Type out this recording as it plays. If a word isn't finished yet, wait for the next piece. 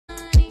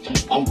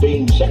I've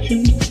been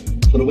sectioned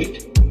for a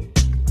week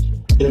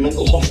in a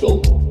mental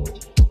hospital.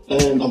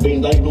 I've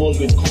been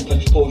diagnosed with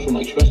complex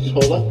post-traumatic stress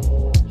disorder,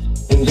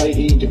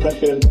 anxiety,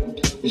 depression.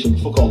 Listen,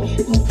 fuck all this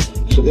shit, man.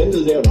 So at the end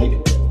of the day,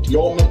 right,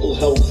 your mental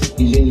health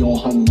is in your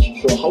hands.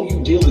 So how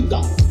you deal with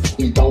that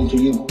is down to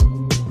you,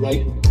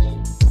 right?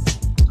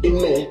 In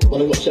May,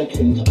 when I got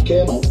sectioned, I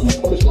came out and I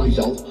promised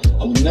myself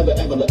I would never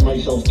ever let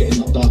myself get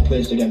in that dark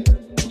place again,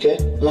 okay?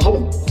 And I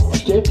haven't. I've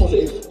stayed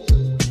positive,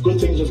 good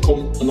things have come,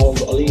 and now I've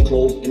got a lead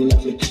role in a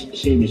Netflix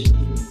series.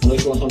 And I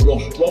just want to thank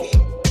Ross. Ross,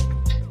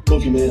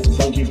 love you, mate, and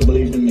thank you for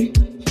believing in me.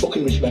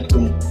 Fucking respect,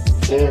 bro.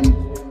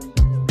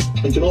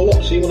 And you know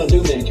what? See when I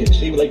do make it,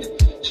 see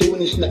when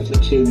this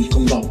Netflix series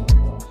comes out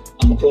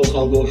and my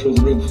profile goes through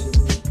the roof,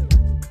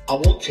 I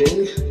won't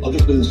change. I'll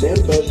just be the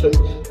same person.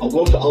 I'll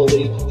go to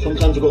Aldi.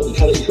 Sometimes I go to the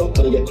charity shop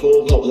and I get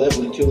clothes out of there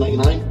for like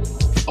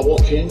 $2.99. I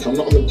won't change. I'm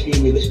not a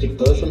materialistic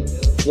person.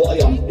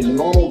 What I am is a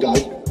normal guy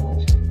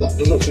that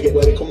doesn't forget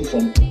where he comes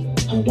from,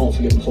 and I don't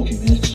forget my fucking mates.